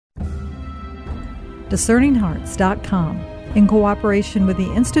DiscerningHearts.com, in cooperation with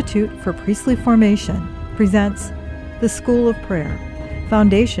the Institute for Priestly Formation, presents The School of Prayer,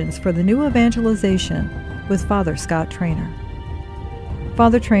 Foundations for the New Evangelization with Father Scott Trainer.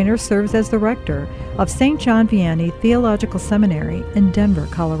 Father Trainer serves as the rector of St. John Vianney Theological Seminary in Denver,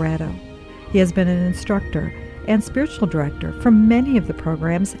 Colorado. He has been an instructor and spiritual director for many of the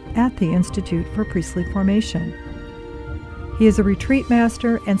programs at the Institute for Priestly Formation. He is a retreat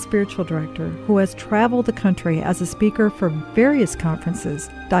master and spiritual director who has traveled the country as a speaker for various conferences,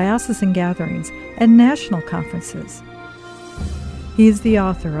 diocesan gatherings, and national conferences. He is the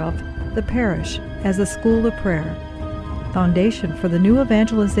author of The Parish as a School of Prayer, Foundation for the New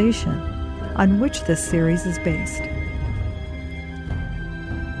Evangelization, on which this series is based.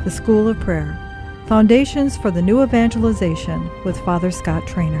 The School of Prayer, Foundations for the New Evangelization with Father Scott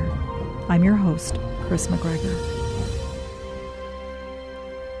Trainer. I'm your host, Chris McGregor.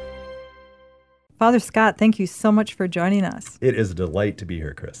 Father Scott, thank you so much for joining us. It is a delight to be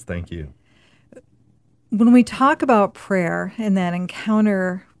here, Chris. Thank you. When we talk about prayer and that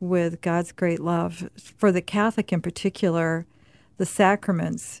encounter with God's great love, for the Catholic in particular, the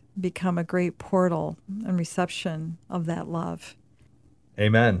sacraments become a great portal and reception of that love.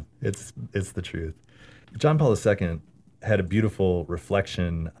 Amen. It's the truth. John Paul II had a beautiful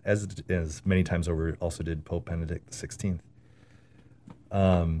reflection, as many times over also did Pope Benedict XVI,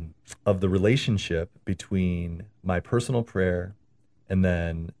 of the relationship between my personal prayer and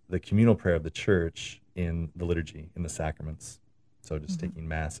then the communal prayer of the Church in the liturgy, in the sacraments. So just taking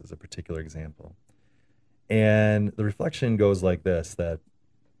Mass as a particular example. And the reflection goes like this, that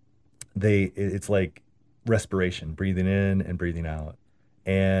it's like respiration, breathing in and breathing out.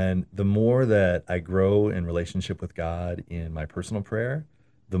 And the more that I grow in relationship with God in my personal prayer,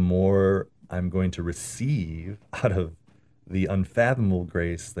 the more I'm going to receive out of the unfathomable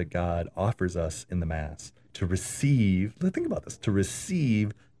grace that God offers us in the Mass, to receive, think about this, to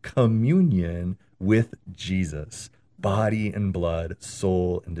receive communion with Jesus, body and blood,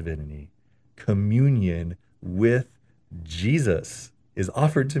 soul and divinity. Communion with Jesus is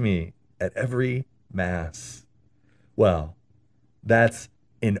offered to me at every Mass. Well, that's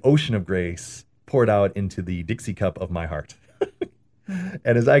an ocean of grace poured out into the Dixie cup of my heart.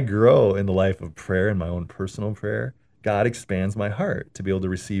 And as I grow in the life of prayer and my own personal prayer, God expands my heart to be able to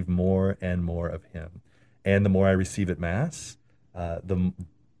receive more and more of Him. And the more I receive at Mass, the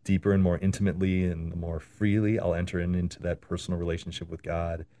deeper and more intimately and the more freely I'll enter into that personal relationship with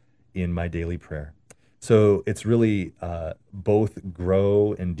God in my daily prayer. So it's really both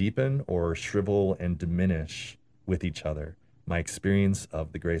grow and deepen or shrivel and diminish with each other. My experience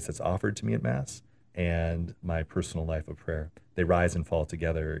of the grace that's offered to me at Mass and my personal life of prayer. They rise and fall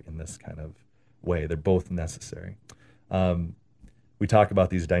together in this kind of way. They're both necessary. We talk about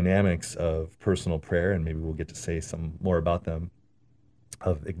these dynamics of personal prayer, and maybe we'll get to say some more about them,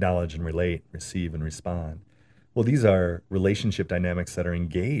 of acknowledge and relate, receive and respond. Well, these are relationship dynamics that are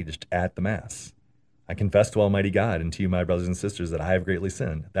engaged at the Mass. I confess to Almighty God and to you, my brothers and sisters, that I have greatly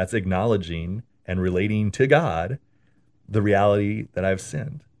sinned. That's acknowledging and relating to God the reality that I've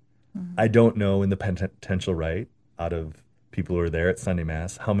sinned. I don't know in the penitential rite, out of people who are there at Sunday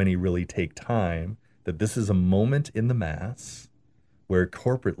Mass, how many really take time that this is a moment in the Mass where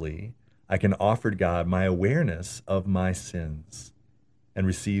corporately I can offer God my awareness of my sins and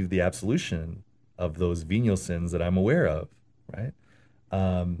receive the absolution of those venial sins that I'm aware of, right?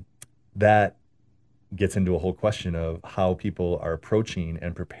 That gets into a whole question of how people are approaching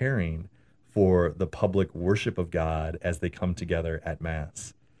and preparing for the public worship of God as they come together at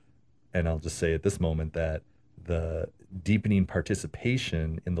Mass. And I'll just say at this moment that the deepening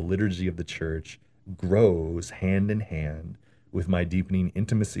participation in the liturgy of the Church grows hand in hand with my deepening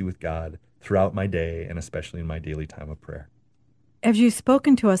intimacy with God throughout my day and especially in my daily time of prayer. As you've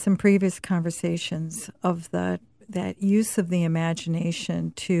spoken to us in previous conversations of that use of the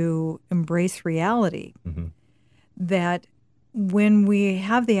imagination to embrace reality, that when we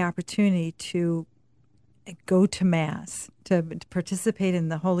have the opportunity to go to Mass, to participate in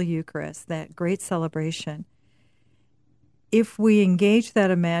the Holy Eucharist, that great celebration, if we engage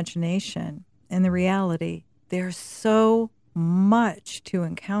that imagination and the reality, there's so much to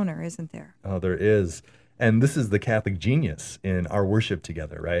encounter, isn't there? Oh, there is. And this is the Catholic genius in our worship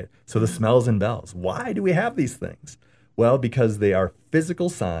together, right? So the smells and bells. Why do we have these things? Well, because they are physical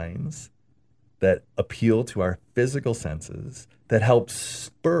signs that appeal to our physical senses, that help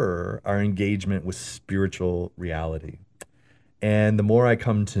spur our engagement with spiritual reality. And the more I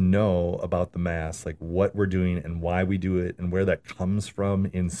come to know about the Mass, like what we're doing and why we do it and where that comes from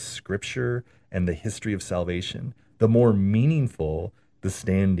in Scripture and the history of salvation, the more meaningful the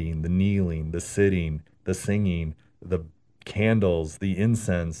standing, the kneeling, the sitting, the singing, the candles, the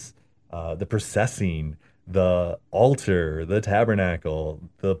incense, the processing, the altar, the tabernacle,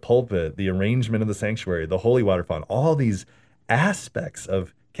 the pulpit, the arrangement of the sanctuary, the holy water font, all these aspects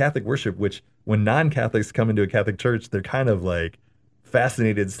of Catholic worship, which when non-Catholics come into a Catholic church, they're kind of like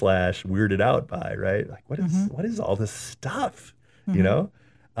fascinated / weirded out by, right? Like, what is all this stuff, you know?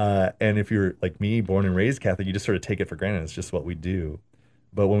 And if you're like me, born and raised Catholic, you just sort of take it for granted. It's just what we do.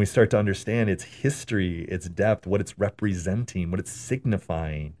 But when we start to understand its history, its depth, what it's representing, what it's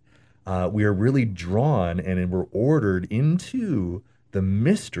signifying, we are really drawn and we're ordered into the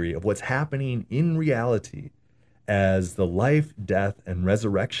mystery of what's happening in reality as the life, death, and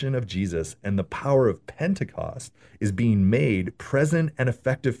resurrection of Jesus and the power of Pentecost is being made present and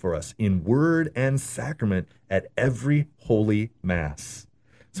effective for us in word and sacrament at every Holy Mass.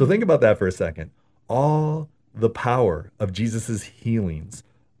 So think about that for a second. All the power of Jesus's healings,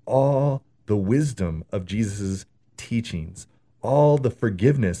 all the wisdom of Jesus's teachings, all the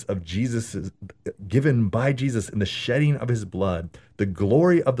forgiveness of Jesus given by Jesus in the shedding of his blood, the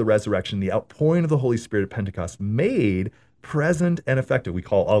glory of the resurrection, the outpouring of the Holy Spirit at Pentecost, made present and effective. We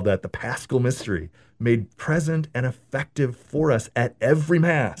call all that the Paschal mystery, made present and effective for us at every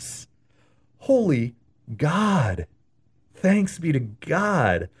Mass. Holy God, thanks be to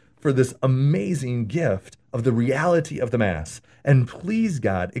God for this amazing gift of the reality of the Mass. And please,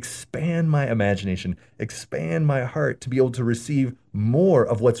 God, expand my imagination, expand my heart to be able to receive more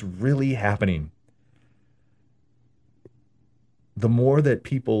of what's really happening. The more that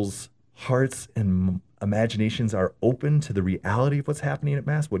people's hearts and imaginations are open to the reality of what's happening at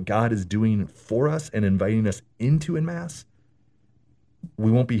Mass, what God is doing for us and inviting us into in Mass, we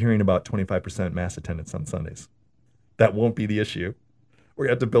won't be hearing about 25% Mass attendance on Sundays. That won't be the issue. We're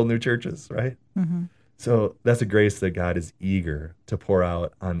going to have to build new churches, right? Mm-hmm. So that's a grace that God is eager to pour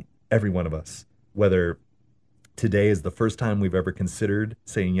out on every one of us, whether today is the first time we've ever considered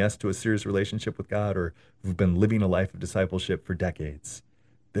saying yes to a serious relationship with God, or we've been living a life of discipleship for decades.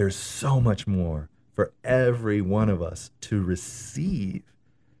 There's so much more for every one of us to receive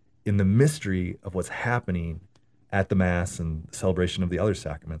in the mystery of what's happening at the Mass and the celebration of the other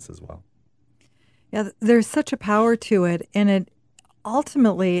sacraments as well. Yeah, there's such a power to it, and it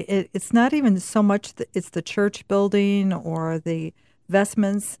ultimately, it's not even so much it's the church building or the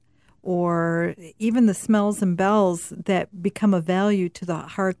vestments or even the smells and bells that become a value to the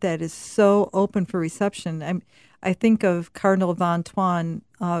heart that is so open for reception. I think of Cardinal Van Tuan,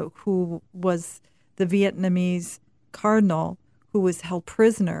 who was the Vietnamese cardinal who was held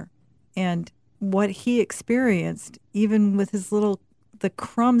prisoner, and what he experienced, even with the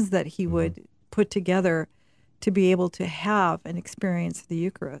crumbs that he would put together to be able to have and experience the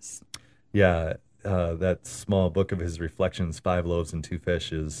Eucharist. Yeah, that small book of his reflections, 5 Loaves and 2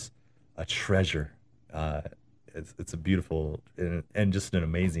 Fish, is a treasure. It's a beautiful and just an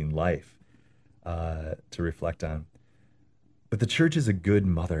amazing life to reflect on. But the church is a good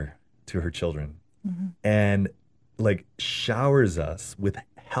mother to her children, and like showers us with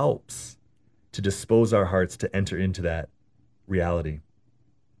helps to dispose our hearts to enter into that reality.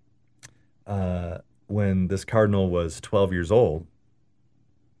 When this cardinal was 12 years old,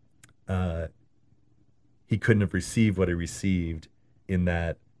 he couldn't have received what he received in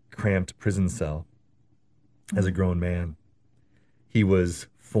that cramped prison cell as a grown man. He was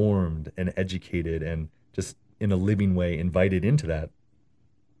formed and educated and just in a living way invited into that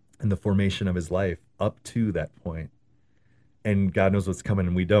in the formation of his life up to that point. And God knows what's coming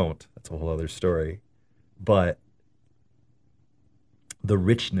and we don't. That's a whole other story. But the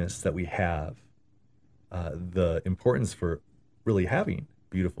richness that we have, the importance for really having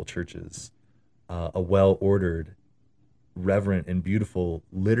beautiful churches, a well-ordered, reverent, and beautiful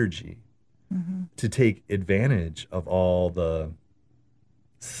liturgy, to take advantage of all the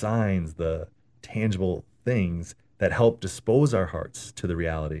signs, the tangible things that help dispose our hearts to the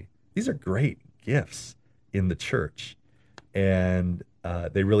reality. These are great gifts in the church, and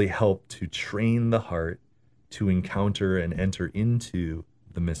they really help to train the heart to encounter and enter into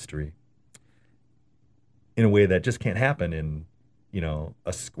the mystery in a way that just can't happen in,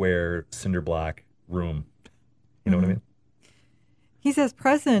 a square cinder block room. You know what I mean? He's as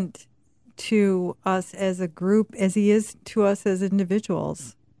present to us as a group as he is to us as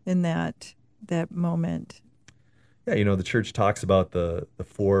individuals in that moment. Yeah, the church talks about the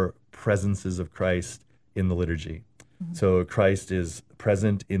 4 presences of Christ in the liturgy. So Christ is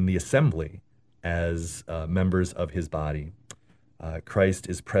present in the assembly as members of his body. Christ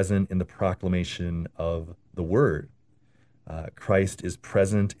is present in the proclamation of the word. Christ is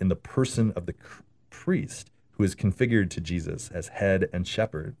present in the person of the priest who is configured to Jesus as head and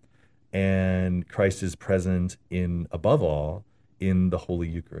shepherd. And Christ is present above all, in the Holy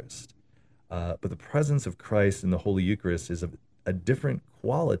Eucharist. But the presence of Christ in the Holy Eucharist is of a different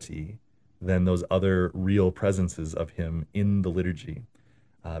quality than those other real presences of him in the liturgy,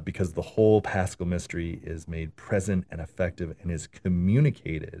 because the whole Paschal mystery is made present and effective and is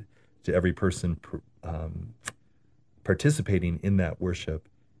communicated to every person participating in that worship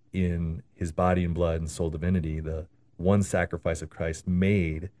in his body and blood and soul divinity, the one sacrifice of Christ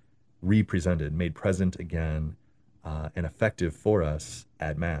represented, made present again, and effective for us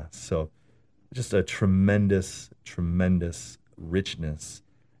at Mass. So just a tremendous, tremendous richness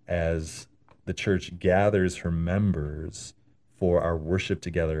as the Church gathers her members for our worship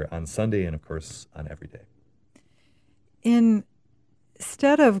together on Sunday and, of course, on every day.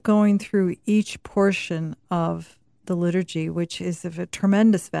 Instead of going through each portion of the liturgy, which is of a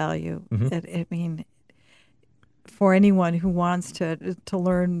tremendous value, for anyone who wants to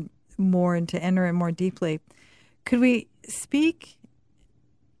learn more and to enter in more deeply, could we speak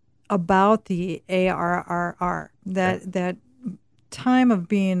about the ARRR, that time of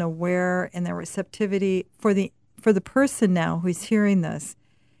being aware and the receptivity for the person now who's hearing this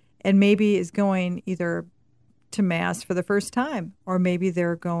and maybe is going either to Mass for the first time, or maybe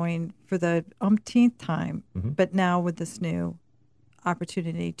they're going for the umpteenth time, but now with this new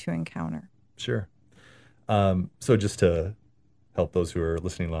opportunity to encounter? Sure. So just to help those who are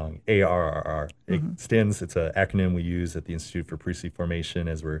listening along, ARRR, it's an acronym we use at the Institute for Priestly Formation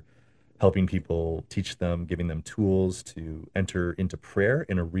as we're helping people, teach them, giving them tools to enter into prayer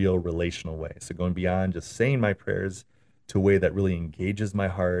in a real relational way. So going beyond just saying my prayers to a way that really engages my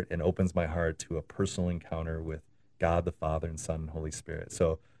heart and opens my heart to a personal encounter with God the Father and Son and Holy Spirit.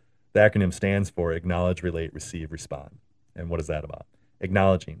 So the acronym stands for Acknowledge, Relate, Receive, Respond. And what is that about?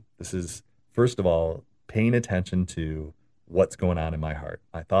 Acknowledging. This is, first of all, paying attention to what's going on in my heart,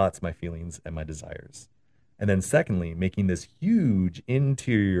 my thoughts, my feelings, and my desires. And then secondly, making this huge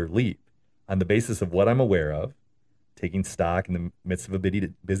interior leap on the basis of what I'm aware of, taking stock in the midst of a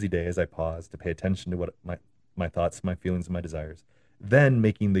busy day as I pause to pay attention to what my thoughts, my feelings, and my desires, then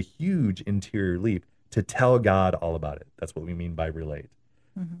making the huge interior leap to tell God all about it. That's what we mean by relate.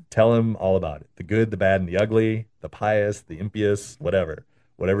 Tell him all about it, the good, the bad, and the ugly, the pious, the impious,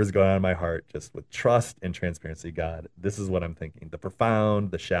 whatever's going on in my heart, just with trust and transparency. God, this is what I'm thinking, the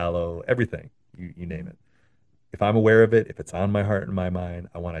profound, the shallow, everything, you name it. If I'm aware of it, if it's on my heart and my mind,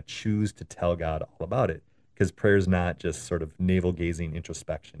 I want to choose to tell God all about it, because prayer is not just sort of navel-gazing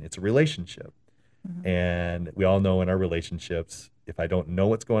introspection. It's a relationship. And we all know in our relationships, if I don't know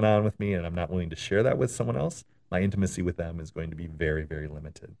what's going on with me and I'm not willing to share that with someone else, my intimacy with them is going to be very, very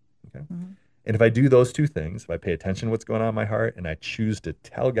limited. Okay. And if I do those two things, if I pay attention to what's going on in my heart and I choose to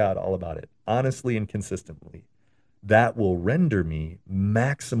tell God all about it, honestly and consistently, that will render me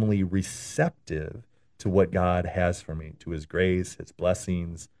maximally receptive to what God has for me, to his grace, his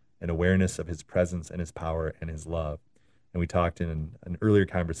blessings, an awareness of his presence and his power and his love. And we talked in an earlier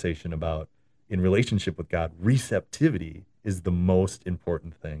conversation about, in relationship with God, receptivity is the most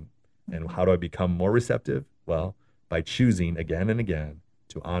important thing. And how do I become more receptive? Well, by choosing again and again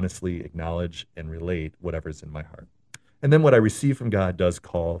to honestly acknowledge and relate whatever's in my heart. And then what I receive from God does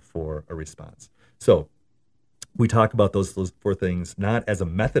call for a response. So we talk about those four things not as a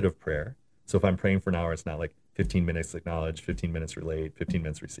method of prayer. So if I'm praying for an hour, it's not like 15 minutes acknowledge, 15 minutes relate, 15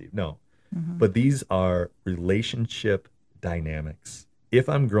 minutes receive. No. But these are relationship dynamics. If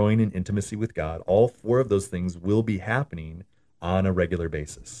I'm growing in intimacy with God, all four of those things will be happening on a regular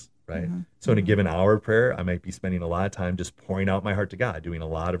basis, right? So in a given hour of prayer, I might be spending a lot of time just pouring out my heart to God, doing a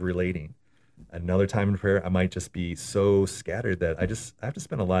lot of relating. Another time in prayer, I might just be so scattered that I have to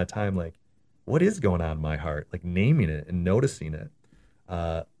spend a lot of time like, what is going on in my heart? Like naming it and noticing it.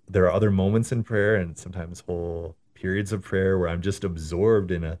 There are other moments in prayer and sometimes whole periods of prayer where I'm just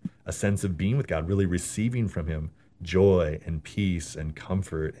absorbed in a sense of being with God, really receiving from him joy and peace and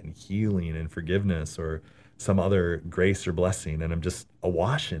comfort and healing and forgiveness or some other grace or blessing. And I'm just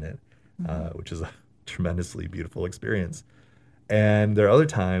awash in it, which is a tremendously beautiful experience. And there are other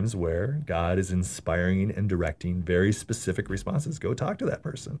times where God is inspiring and directing very specific responses. Go talk to that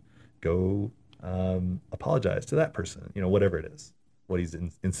person. Go apologize to that person, whatever it is, what he's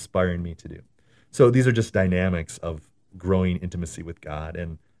inspiring me to do. So these are just dynamics of growing intimacy with God.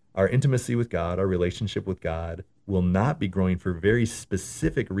 And our intimacy with God, our relationship with God, will not be growing for very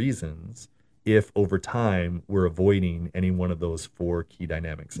specific reasons if over time we're avoiding any one of those four key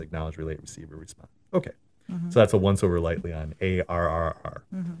dynamics: acknowledge, relate, receive, or respond. Okay, so that's a once over lightly on ARRR.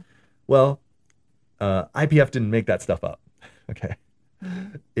 Well, IPF didn't make that stuff up. Okay,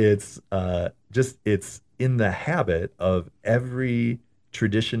 it's in the habit of every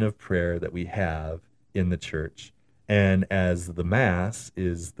tradition of prayer that we have in the church. And as the Mass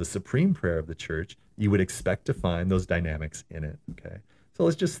is the supreme prayer of the church, you would expect to find those dynamics in it, okay? So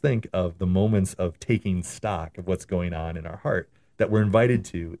let's just think of the moments of taking stock of what's going on in our heart that we're invited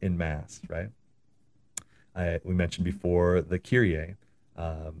to in Mass, right? We mentioned before the Kyrie,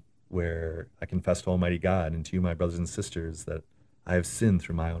 where I confess to Almighty God and to you, my brothers and sisters, that I have sinned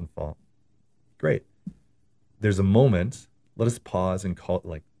through my own fault. Great. There's a moment, let us pause and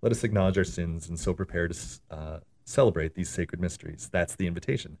let us acknowledge our sins and so prepare to celebrate these sacred mysteries. That's the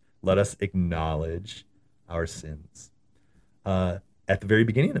invitation. Let us acknowledge our sins. At the very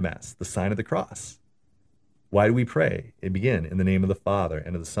beginning of the Mass, the sign of the cross. Why do we pray? It begin in the name of the Father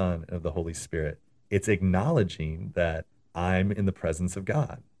and of the Son and of the Holy Spirit. It's acknowledging that I'm in the presence of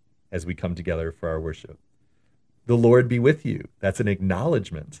God as we come together for our worship. The Lord be with you. That's an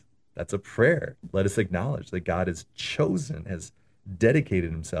acknowledgement. That's a prayer. Let us acknowledge that God has chosen, has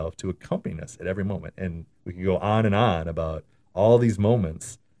dedicated himself to accompany us at every moment. And we can go on and on about all these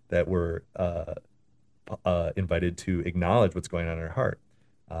moments that we're invited to acknowledge what's going on in our heart.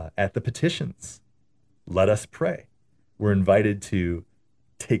 At the petitions, let us pray. We're invited to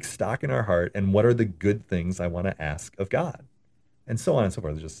take stock in our heart and what are the good things I want to ask of God, and so on and so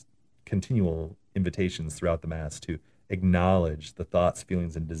forth. There's just continual invitations throughout the Mass to acknowledge the thoughts,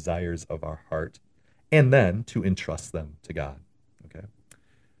 feelings, and desires of our heart, and then to entrust them to God. Okay.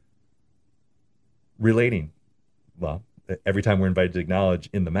 Relating. Well, every time we're invited to acknowledge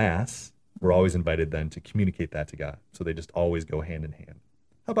in the Mass, we're always invited then to communicate that to God. So they just always go hand in hand.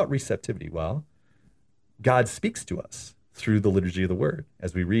 How about receptivity? Well, God speaks to us through the liturgy of the Word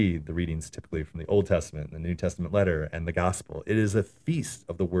as we read the readings typically from the Old Testament, the New Testament letter, and the Gospel. It is a feast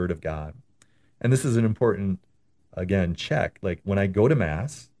of the Word of God. And this is an important, again, check. Like when I go to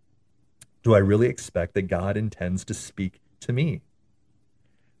Mass, do I really expect that God intends to speak to me?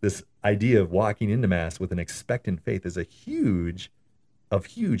 This idea of walking into Mass with an expectant faith is of huge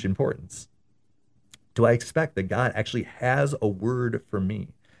importance. Do I expect that God actually has a word for me?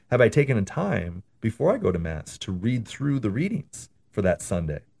 Have I taken a time before I go to Mass to read through the readings for that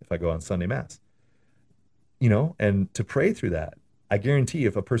Sunday, if I go on Sunday Mass? And to pray through that. I guarantee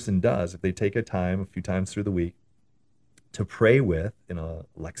if a person does, if they take a time, a few times through the week, to pray with, in a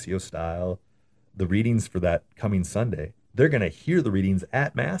Lectio style, the readings for that coming Sunday, they're going to hear the readings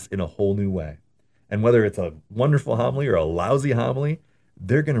at Mass in a whole new way. And whether it's a wonderful homily or a lousy homily,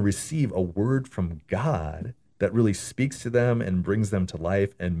 they're going to receive a word from God that really speaks to them and brings them to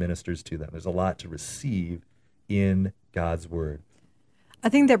life and ministers to them. There's a lot to receive in God's word. I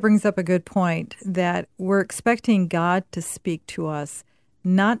think that brings up a good point, that we're expecting God to speak to us,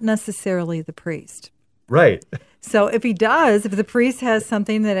 not necessarily the priest. Right. So if he does, if the priest has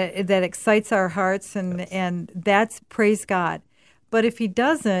something that excites our hearts, and that's, praise God. But if he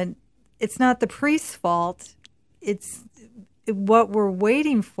doesn't, it's not the priest's fault. It's what we're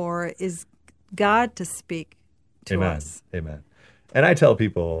waiting for is God to speak to Amen. us. Amen. And I tell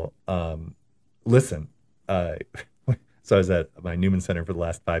people, listen, so I was at my Newman Center for the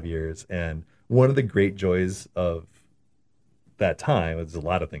last 5 years, and one of the great joys of that time, there's a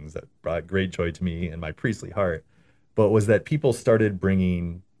lot of things that brought great joy to me and my priestly heart, but was that people started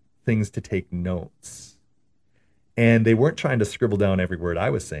bringing things to take notes. And they weren't trying to scribble down every word I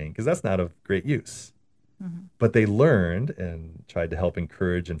was saying, because that's not of great use. Mm-hmm. But they learned and tried to help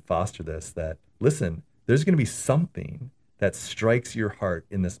encourage and foster this, that, listen, there's going to be something that strikes your heart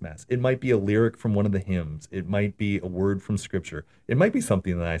in this Mass. It might be a lyric from one of the hymns. It might be a word from Scripture. It might be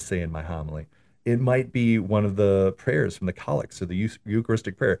something that I say in my homily. It might be one of the prayers from the collects or the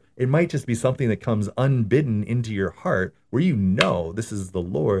Eucharistic prayer. It might just be something that comes unbidden into your heart where you know this is the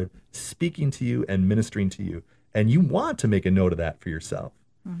Lord speaking to you and ministering to you. And you want to make a note of that for yourself.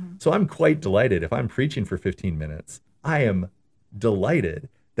 Mm-hmm. So I'm quite delighted. If I'm preaching for 15 minutes, I am delighted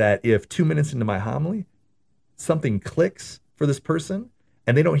that if 2 minutes into my homily, something clicks for this person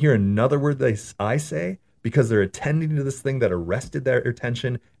and they don't hear another word that I say because they're attending to this thing that arrested their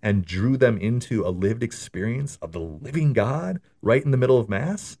attention and drew them into a lived experience of the living God right in the middle of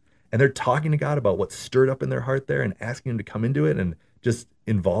Mass. And they're talking to God about what stirred up in their heart there and asking him to come into it and just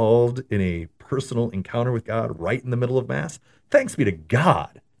involved in a personal encounter with God right in the middle of Mass. Thanks be to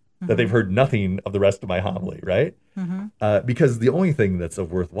God that they've heard nothing of the rest of my homily, right? Mm-hmm. Because the only thing that's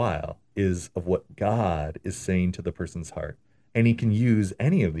of worthwhile is of what God is saying to the person's heart. And he can use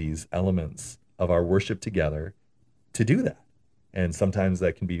any of these elements of our worship together to do that. And sometimes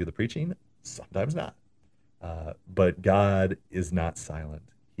that can be the preaching, sometimes not. But God is not silent.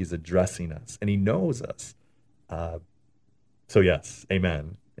 He's addressing us and he knows us. So yes,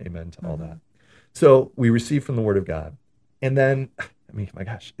 amen. Amen to all that. So we receive from the Word of God. And then, I mean, my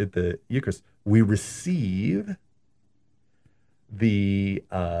gosh, at the Eucharist, we receive the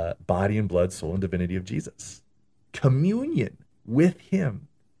body and blood, soul, and divinity of Jesus. Communion with him.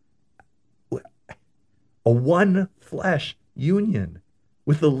 A one flesh union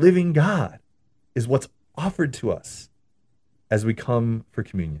with the living God is what's offered to us as we come for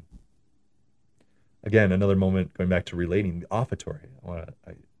communion. Again, another moment going back to relating the offertory. I want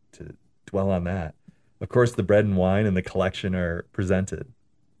to dwell on that. Of course, the bread and wine and the collection are presented.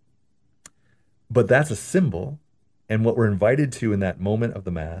 But that's a symbol, and what we're invited to in that moment of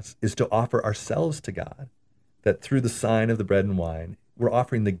the Mass is to offer ourselves to God, that through the sign of the bread and wine, we're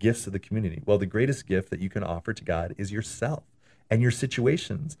offering the gifts of the community. Well, the greatest gift that you can offer to God is yourself and your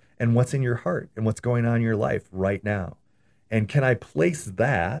situations and what's in your heart and what's going on in your life right now. And can I place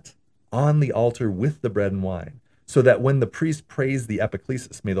that on the altar with the bread and wine so that when the priest prays the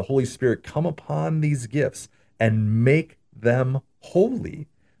epiclesis, may the Holy Spirit come upon these gifts and make them holy.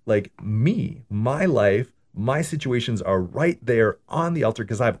 Like me, my life, my situations are right there on the altar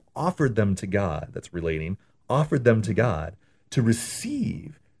because I've offered them to God. That's relating, offered them to God to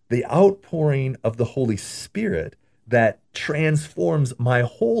receive the outpouring of the Holy Spirit that transforms my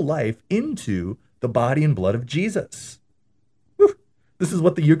whole life into the body and blood of Jesus. Whew. This is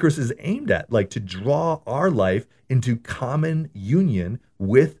what the Eucharist is aimed at, like to draw our life into common union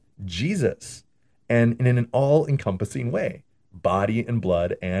with Jesus, and in an all-encompassing way. Body and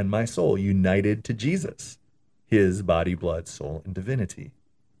blood and my soul united to Jesus, his body, blood, soul, and divinity.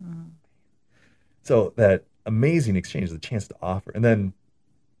 Mm. So that amazing exchange, the chance to offer. And then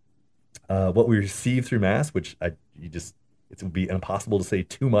what we receive through Mass, which it would be impossible to say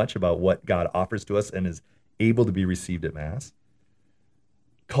too much about what God offers to us and is able to be received at Mass,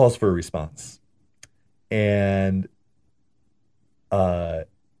 calls for a response. And a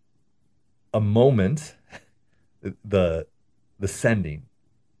moment, the sending,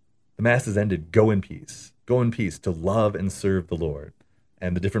 the Mass is ended, go in peace to love and serve the Lord.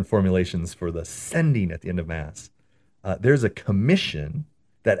 And the different formulations for the sending at the end of Mass. There's a commission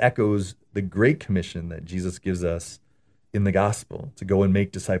that echoes the Great Commission that Jesus gives us in the gospel to go and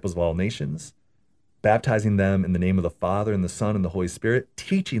make disciples of all nations, baptizing them in the name of the Father and the Son and the Holy Spirit,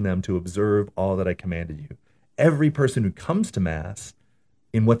 teaching them to observe all that I commanded you. Every person who comes to Mass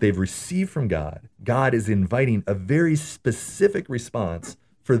in what they've received from God, God is inviting a very specific response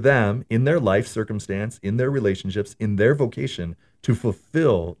for them in their life circumstance, in their relationships, in their vocation, to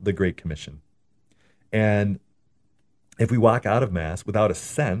fulfill the Great Commission. And if we walk out of Mass without a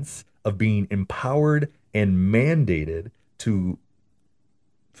sense of being empowered and mandated to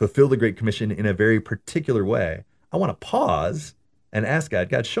fulfill the Great Commission in a very particular way, I want to pause and ask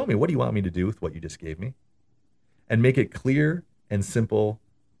God, show me, what do you want me to do with what you just gave me? And make it clear and simple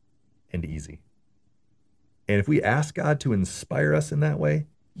and easy. And if we ask God to inspire us in that way,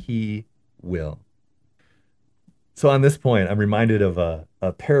 he will. So on this point, I'm reminded of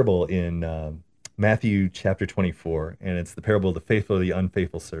a parable in Matthew chapter 24, and it's the parable of the faithful or the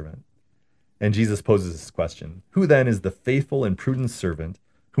unfaithful servant. And Jesus poses this question: who then is the faithful and prudent servant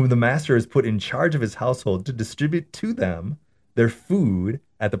whom the master has put in charge of his household to distribute to them their food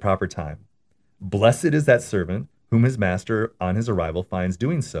at the proper time? Blessed is that servant whom his master on his arrival finds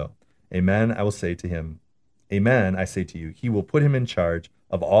doing so. Amen, I will say to him. Amen, I say to you, he will put him in charge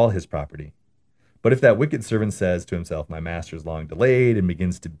of all his property. But if that wicked servant says to himself, my master is long delayed, and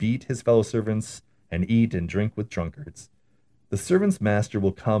begins to beat his fellow servants and eat and drink with drunkards, the servant's master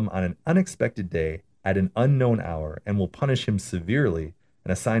will come on an unexpected day at an unknown hour and will punish him severely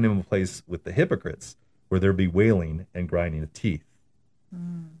and assign him a place with the hypocrites where there'll be wailing and grinding of teeth.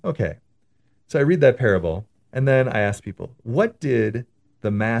 Okay, so I read that parable, and then I ask people, what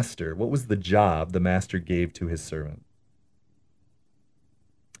was the job the master gave to his servant?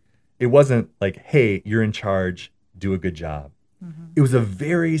 It wasn't like, hey, you're in charge, do a good job. Mm-hmm. It was a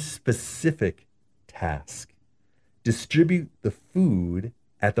very specific task. Distribute the food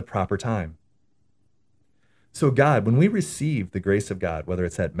at the proper time. So God, when we receive the grace of God, whether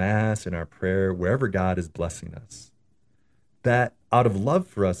it's at Mass, in our prayer, wherever God is blessing us, that out of love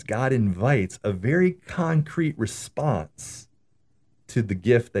for us, God invites a very concrete response to the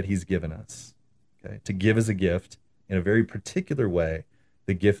gift that he's given us. Okay? To give as a gift in a very particular way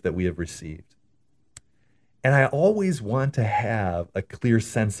the gift that we have received. And I always want to have a clear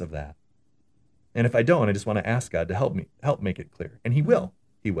sense of that. And if I don't, I just want to ask God to help make it clear. And he will.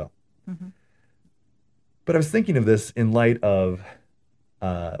 He will. Mm-hmm. But I was thinking of this in light of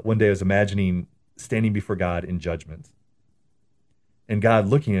one day I was imagining standing before God in judgment. And God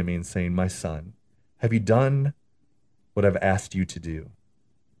looking at me and saying, my son, have you done what I've asked you to do?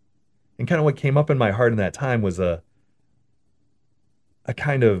 And kind of what came up in my heart in that time was a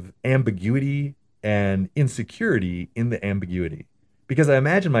kind of ambiguity and insecurity in the ambiguity. Because I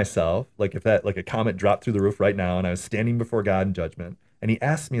imagine myself, like if that, like a comet dropped through the roof right now and I was standing before God in judgment and he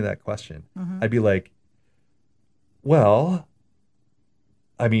asked me that question, I'd be like, well,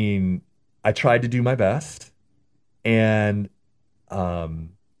 I mean, I tried to do my best and, but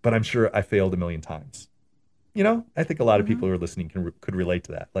I'm sure I failed a million times. You know, I think a lot of people who are listening could relate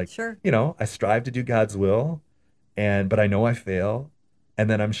to that. Like, Sure. you know, I strive to do God's will but I know I fail. And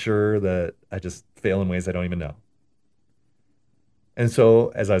then I'm sure that I just fail in ways I don't even know. And so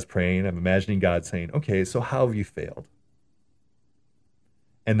as I was praying, I'm imagining God saying, okay, so how have you failed?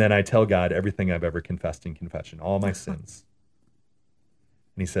 And then I tell God everything I've ever confessed in confession, all my sins.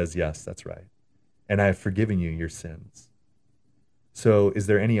 And he says, yes, that's right. And I have forgiven you your sins. So is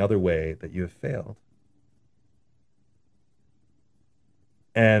there any other way that you have failed?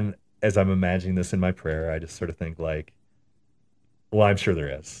 And as I'm imagining this in my prayer, I just sort of think like, well, I'm sure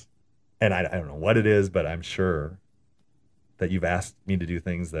there is. And I don't know what it is, but I'm sure that you've asked me to do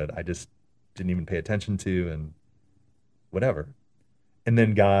things that I just didn't even pay attention to and whatever. And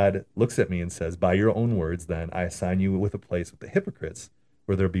then God looks at me and says, by your own words, then I assign you with a place with the hypocrites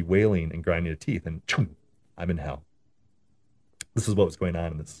where there'll be wailing and grinding of teeth and choom, I'm in hell. This is what was going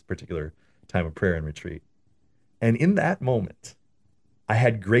on in this particular time of prayer and retreat. And in that moment, I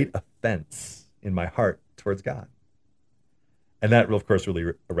had great offense in my heart towards God. And that, of course,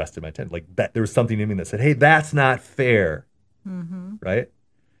 really arrested my attention. Like that, there was something in me that said, hey, that's not fair. Right?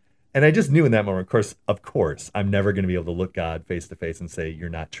 And I just knew in that moment, of course, I'm never going to be able to look God face to face and say, you're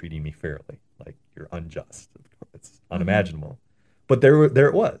not treating me fairly. Like you're unjust. It's unimaginable. But there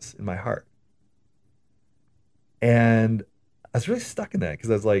it was in my heart. And I was really stuck in that because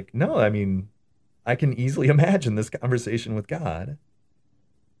I was like, no, I mean, I can easily imagine this conversation with God.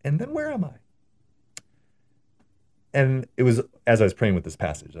 And then where am I? And it was as I was praying with this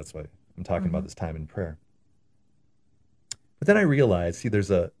passage, that's why I'm talking about this time in prayer. But then I realized, see,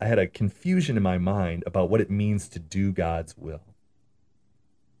 I had a confusion in my mind about what it means to do God's will.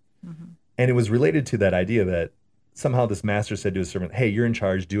 And it was related to that idea that somehow this master said to his servant, hey, you're in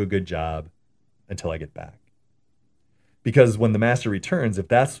charge, do a good job until I get back. Because when the master returns, if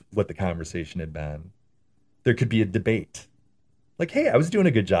that's what the conversation had been, there could be a debate. Like, hey, I was doing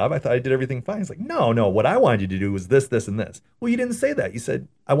a good job. I thought I did everything fine. It's like, no, what I wanted you to do was this, this, and this. Well, you didn't say that. You said,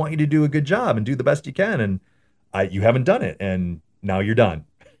 I want you to do a good job and do the best you can. And you haven't done it. And now you're done.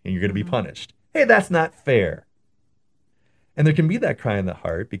 And you're going to be punished. Hey, that's not fair. And there can be that cry in the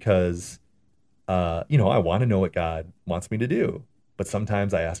heart because, I want to know what God wants me to do. But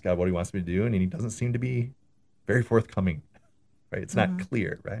sometimes I ask God what he wants me to do, and he doesn't seem to be very forthcoming. Right? It's not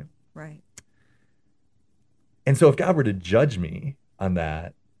clear, right? Right. And so if God were to judge me on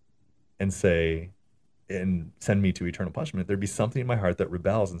that and say, and send me to eternal punishment, there'd be something in my heart that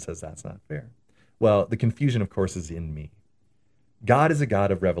rebels and says, that's not fair. Well, the confusion, of course, is in me. God is a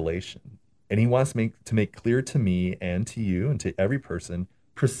God of revelation, and he wants to make clear to me and to you and to every person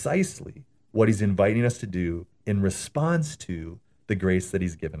precisely what he's inviting us to do in response to the grace that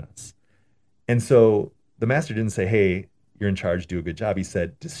he's given us. And so the master didn't say, hey, you're in charge, do a good job. He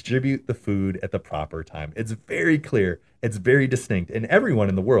said, distribute the food at the proper time. It's very clear. It's very distinct. And everyone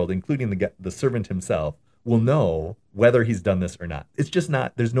in the world, including the servant himself, will know whether he's done this or not. It's just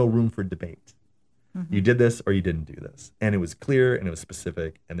not, there's no room for debate. You did this or you didn't do this. And it was clear and it was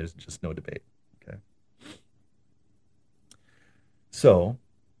specific and there's just no debate. Okay. So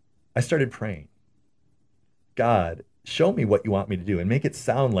I started praying. God, show me what you want me to do and make it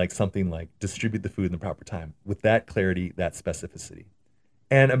sound like something like distribute the food in the proper time with that clarity, that specificity.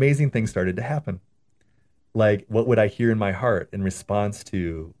 And amazing things started to happen. Like what would I hear in my heart in response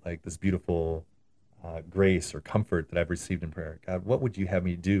to like this beautiful grace or comfort that I've received in prayer? God, what would you have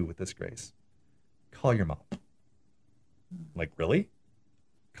me do with this grace? Call your mom. Like, really?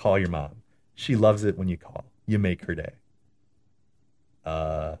 Call your mom. She loves it when you call. You make her day.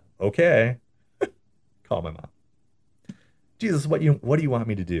 Okay. Call my mom. Jesus, what do you want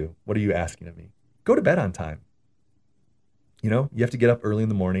me to do? What are you asking of me? Go to bed on time. You have to get up early in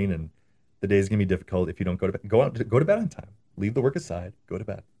the morning and the day's going to be difficult if you don't go to bed. Go to bed on time. Leave the work aside. Go to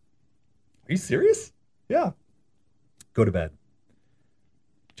bed. Are you serious? Yeah. Go to bed.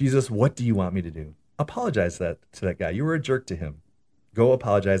 Jesus, what do you want me to do? Apologize to that guy. You were a jerk to him. Go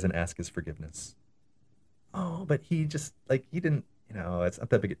apologize and ask his forgiveness. Oh, but he didn't, it's not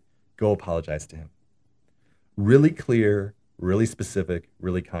that big. Go apologize to him. Really clear, really specific,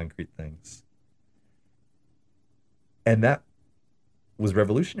 really concrete things. And that was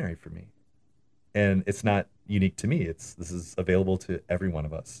revolutionary for me. And it's not, unique to me. This is available to every one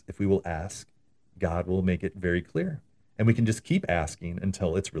of us. If we will ask, God will make it very clear. And we can just keep asking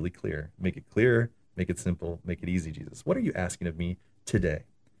until it's really clear. Make it clear, make it simple, make it easy, Jesus. What are you asking of me today?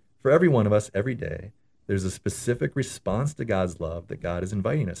 For every one of us, every day, there's a specific response to God's love that God is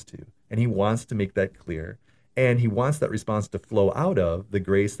inviting us to. And he wants to make that clear. And he wants that response to flow out of the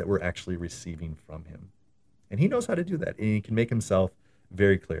grace that we're actually receiving from him. And he knows how to do that. And he can make himself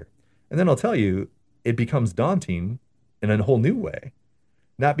very clear. And then I'll tell you, it becomes daunting in a whole new way.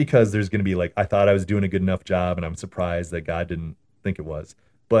 Not because there's going to be like, I thought I was doing a good enough job and I'm surprised that God didn't think it was.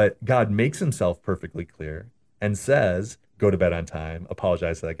 But God makes himself perfectly clear and says, go to bed on time,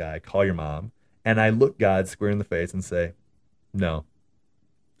 apologize to that guy, call your mom. And I look God square in the face and say, no,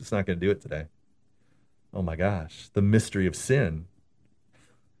 just not going to do it today. Oh my gosh, the mystery of sin.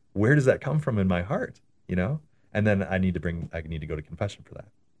 Where does that come from in my heart? You know? And then I need to go to confession for that.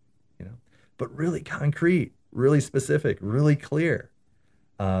 You know? But really concrete, really specific, really clear.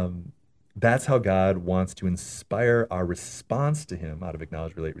 That's how God wants to inspire our response to him out of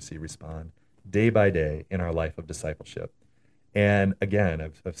acknowledge, relate, receive, respond, day by day in our life of discipleship. And again,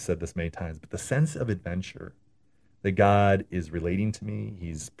 I've said this many times, but the sense of adventure, that God is relating to me,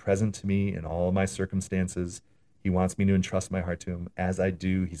 he's present to me in all of my circumstances. He wants me to entrust my heart to him. As I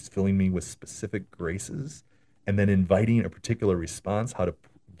do, he's filling me with specific graces and then inviting a particular response, how to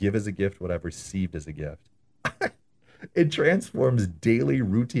give as a gift what I've received as a gift. It transforms daily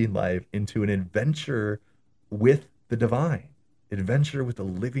routine life into an adventure with the divine, adventure with the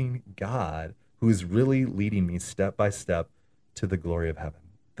living God who is really leading me step by step to the glory of heaven.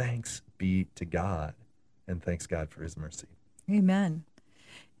 Thanks be to God, and thanks God for his mercy. Amen.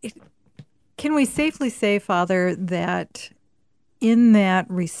 Can we safely say, Father, that in that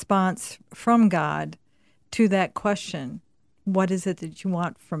response from God to that question, what is it that you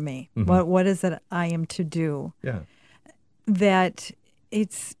want from me? Mm-hmm. What is it I am to do? Yeah. That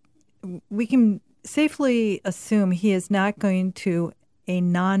we can safely assume he is not going to a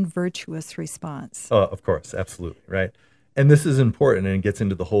non-virtuous response. Oh, of course, absolutely, right? And this is important, and it gets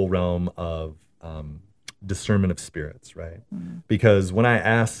into the whole realm of discernment of spirits, right? Mm-hmm. Because when I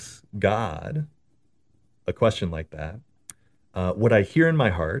ask God a question like that, what I hear in my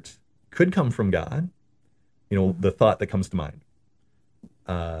heart could come from God, mm-hmm. the thought that comes to mind.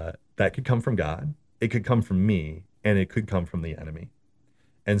 That could come from God. It could come from me. And it could come from the enemy.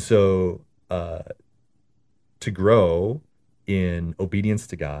 And so to grow in obedience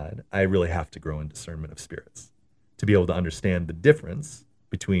to God, I really have to grow in discernment of spirits to be able to understand the difference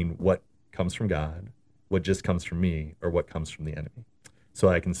between what comes from God, what just comes from me, or what comes from the enemy. So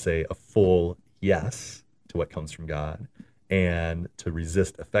I can say a full yes to what comes from God and to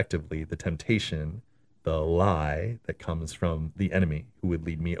resist effectively the temptation, the lie that comes from the enemy who would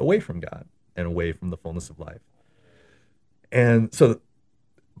lead me away from God and away from the fullness of life. And so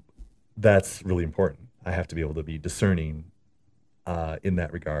that's really important. I have to be able to be discerning in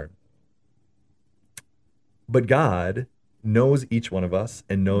that regard. But God knows each one of us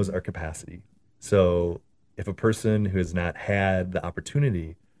and knows our capacity. So if a person who has not had the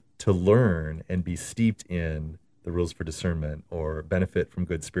opportunity to learn and be steeped in the rules for discernment or benefit from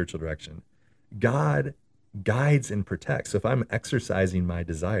good spiritual direction, God guides and protects. So if I'm exercising my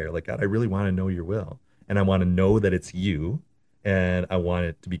desire, like, God, I really want to know your will, and I want to know that it's you, and I want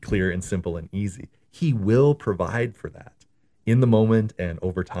it to be clear and simple and easy, he will provide for that in the moment and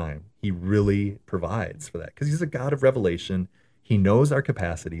over time. He really provides for that because he's a God of revelation. He knows our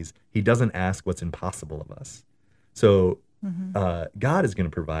capacities. He doesn't ask what's impossible of us. So God is going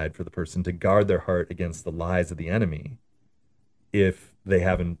to provide for the person to guard their heart against the lies of the enemy if they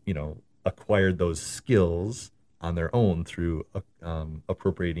haven't, acquired those skills on their own through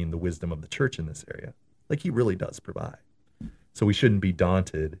appropriating the wisdom of the church in this area. Like, he really does provide. So we shouldn't be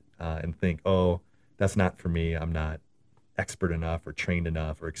daunted and think, oh, that's not for me. I'm not expert enough or trained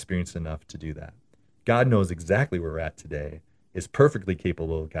enough or experienced enough to do that. God knows exactly where we're at today, is perfectly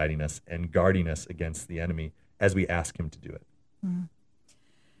capable of guiding us and guarding us against the enemy as we ask him to do it. Mm.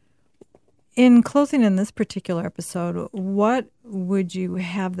 In closing in this particular episode, what would you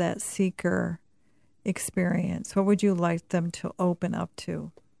have that seeker experience? What would you like them to open up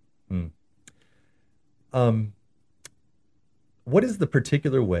to? What is the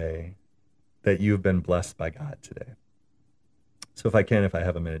particular way that you have been blessed by God today? So if I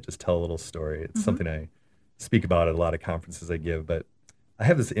have a minute, just tell a little story. It's something I speak about at a lot of conferences I give, but I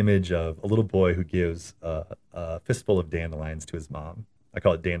have this image of a little boy who gives a fistful of dandelions to his mom. I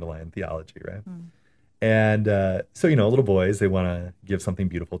call it dandelion theology, right? And so, little boys, they want to give something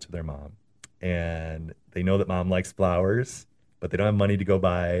beautiful to their mom. And they know that mom likes flowers, but they don't have money to go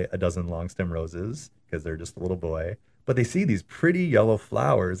buy a dozen long stem roses because they're just a little boy. But they see these pretty yellow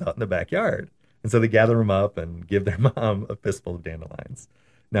flowers out in the backyard. And so they gather them up and give their mom a fistful of dandelions.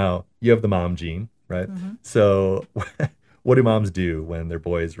 Now, you have the mom gene, right? Mm-hmm. So what do moms do when their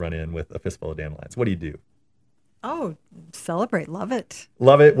boys run in with a fistful of dandelions? What do you do? Oh, celebrate. Love it.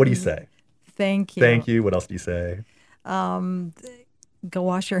 Love it. What do you say? Thank you. Thank you. What else do you say? Go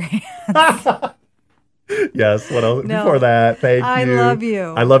wash your hands. Yes. What else? No. Before that, thank you. I love you.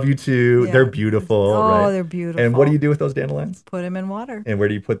 I love you too. Yeah. They're beautiful. Oh, right? they're beautiful. And what do you do with those dandelions? Put them in water. And where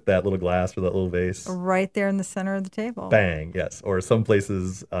do you put that little glass or that little vase? Right there in the center of the table. Bang. Yes. Or some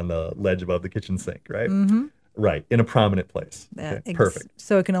places on the ledge above the kitchen sink, right? Mm-hmm. Right. In a prominent place. Okay. Perfect.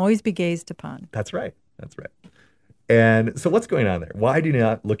 So it can always be gazed upon. That's right. That's right. And so what's going on there? Why do you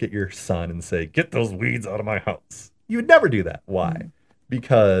not look at your son and say, get those weeds out of my house? You would never do that. Why? Mm-hmm.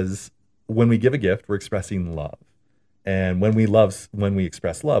 Because when we give a gift, we're expressing love. And when we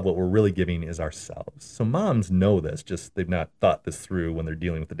express love, what we're really giving is ourselves. So moms know this, just they've not thought this through when they're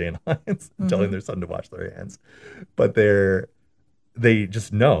dealing with the dandelions, telling their son to wash their hands. But they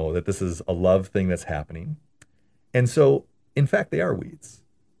just know that this is a love thing that's happening. And so, in fact, they are weeds.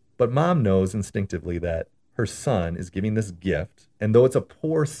 But mom knows instinctively that her son is giving this gift, and though it's a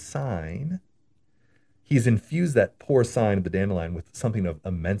poor sign, he's infused that poor sign of the dandelion with something of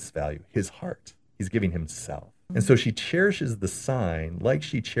immense value, his heart. He's giving himself. And so she cherishes the sign like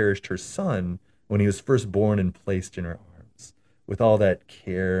she cherished her son when he was first born and placed in her arms, with all that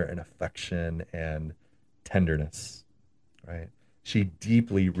care and affection and tenderness, right? She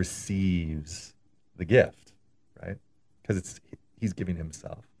deeply receives the gift, right? Because he's giving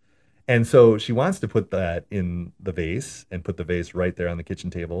himself. And so she wants to put that in the vase and put the vase right there on the kitchen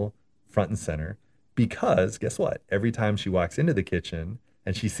table, front and center, because guess what? Every time she walks into the kitchen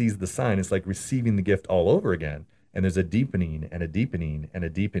and she sees the sign, it's like receiving the gift all over again. And there's a deepening and a deepening and a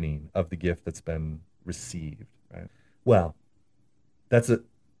deepening of the gift that's been received, right? Well, that's it.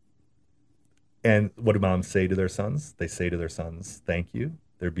 And what do moms say to their sons? They say to their sons, thank you.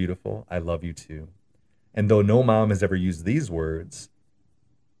 They're beautiful. I love you too. And though no mom has ever used these words,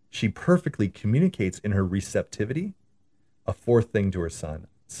 she perfectly communicates in her receptivity a fourth thing to her son.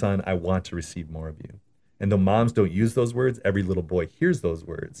 Son, I want to receive more of you. And though moms don't use those words, every little boy hears those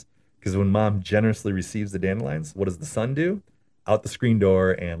words. Because when mom generously receives the dandelions, what does the son do? Out the screen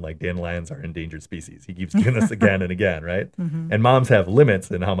door, and like dandelions are endangered species. He keeps doing this again and again, right? Mm-hmm. And moms have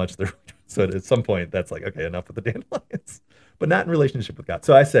limits in how much they're, so at some point that's like, okay, enough with the dandelions, but not in relationship with God.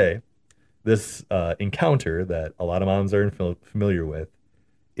 So I say this encounter that a lot of moms are familiar with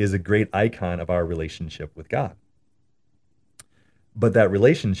is a great icon of our relationship with God. But that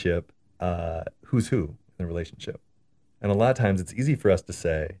relationship, who's who in the relationship? And a lot of times it's easy for us to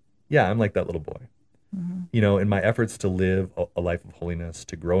say, yeah, I'm like that little boy. Mm-hmm. You know, in my efforts to live a life of holiness,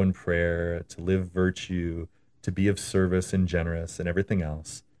 to grow in prayer, to live virtue, to be of service and generous and everything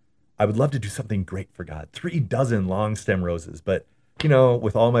else, I would love to do something great for God. 36 long stem roses. But, you know,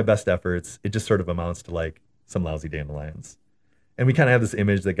 with all my best efforts, it just sort of amounts to like some lousy dandelions. And we kind of have this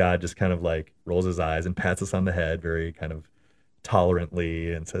image that God just kind of like rolls his eyes and pats us on the head very kind of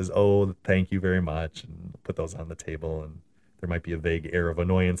tolerantly and says, oh, thank you very much, and put those on the table. And there might be a vague air of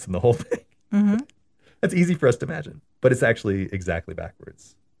annoyance in the whole thing. Mm-hmm. That's easy for us to imagine, but it's actually exactly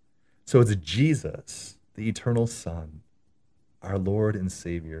backwards. So it's Jesus, the eternal Son, our Lord and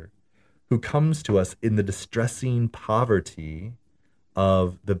Savior, who comes to us in the distressing poverty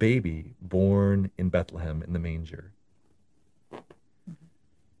of the baby born in Bethlehem in the manger.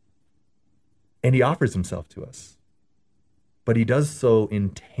 And he offers himself to us, but he does so in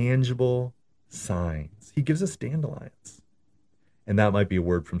tangible signs. He gives us dandelions. And that might be a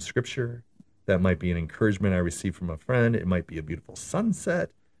word from Scripture. That might be an encouragement I received from a friend. It might be a beautiful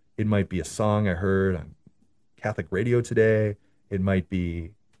sunset. It might be a song I heard on Catholic radio today. It might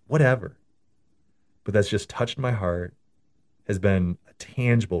be whatever. But that's just touched my heart, has been a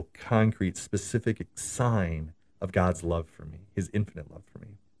tangible, concrete, specific sign of God's love for me, his infinite love for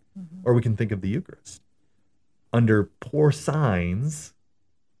me. Mm-hmm. Or we can think of the Eucharist. Under poor signs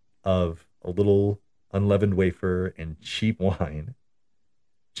of a little unleavened wafer and cheap wine,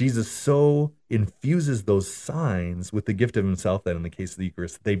 Jesus so infuses those signs with the gift of himself that in the case of the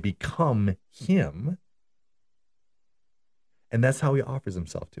Eucharist, they become him. And that's how he offers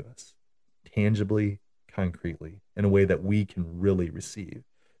himself to us, tangibly, concretely, in a way that we can really receive.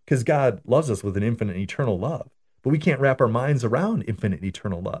 Because God loves us with an infinite eternal love, but we can't wrap our minds around infinite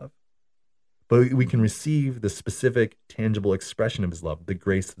eternal love. But we can receive the specific, tangible expression of his love, the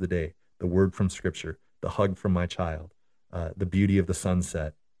grace of the day, the word from Scripture, the hug from my child, the beauty of the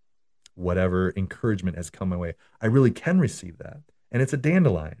sunset, whatever encouragement has come my way, I really can receive that. And it's a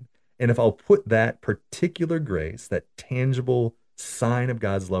dandelion. And if I'll put that particular grace, that tangible sign of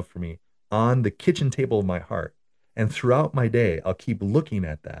God's love for me, on the kitchen table of my heart, and throughout my day, I'll keep looking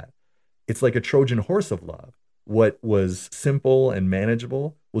at that. It's like a Trojan horse of love. What was simple and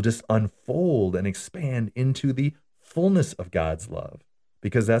manageable will just unfold and expand into the fullness of God's love,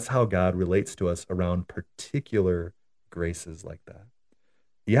 because that's how God relates to us around particular graces like that.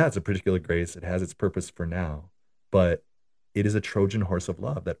 Yeah, it's a particular grace. It has its purpose for now, but it is a Trojan horse of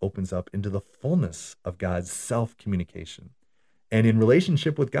love that opens up into the fullness of God's self-communication. And in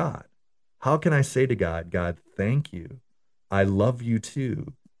relationship with God, how can I say to God, God, thank you. I love you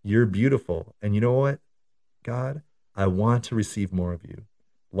too. You're beautiful. And you know what, God, I want to receive more of you.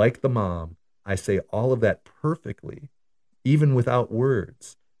 Like the mom, I say all of that perfectly, even without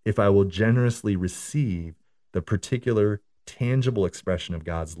words, if I will generously receive the particular tangible expression of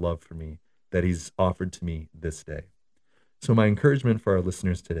God's love for me that he's offered to me this day. So my encouragement for our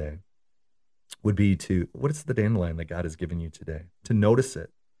listeners today would be to, what is the dandelion that God has given you today? To notice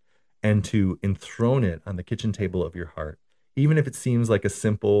it and to enthrone it on the kitchen table of your heart, even if it seems like a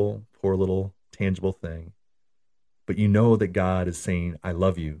simple, poor little tangible thing. But you know that God is saying, I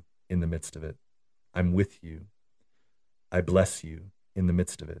love you in the midst of it. I'm with you. I bless you in the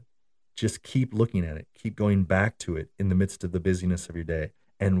midst of it. Just keep looking at it. Keep going back to it in the midst of the busyness of your day,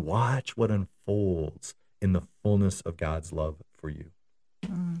 and watch what unfolds in the fullness of God's love for you.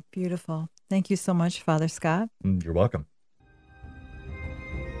 Beautiful. Thank you so much, Father Scott. You're welcome.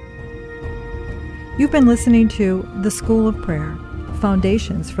 You've been listening to The School of Prayer,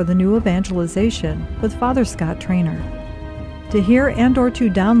 Foundations for the New Evangelization with Father Scott Trainer. To hear and or to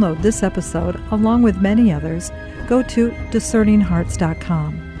download this episode, along with many others, go to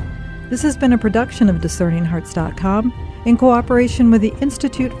discerninghearts.com. This has been a production of discerninghearts.com in cooperation with the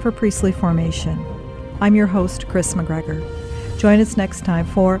Institute for Priestly Formation. I'm your host, Chris McGregor. Join us next time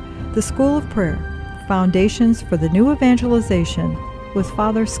for The School of Prayer, Foundations for the New Evangelization with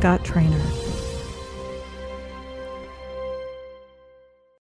Father Scott Trainer.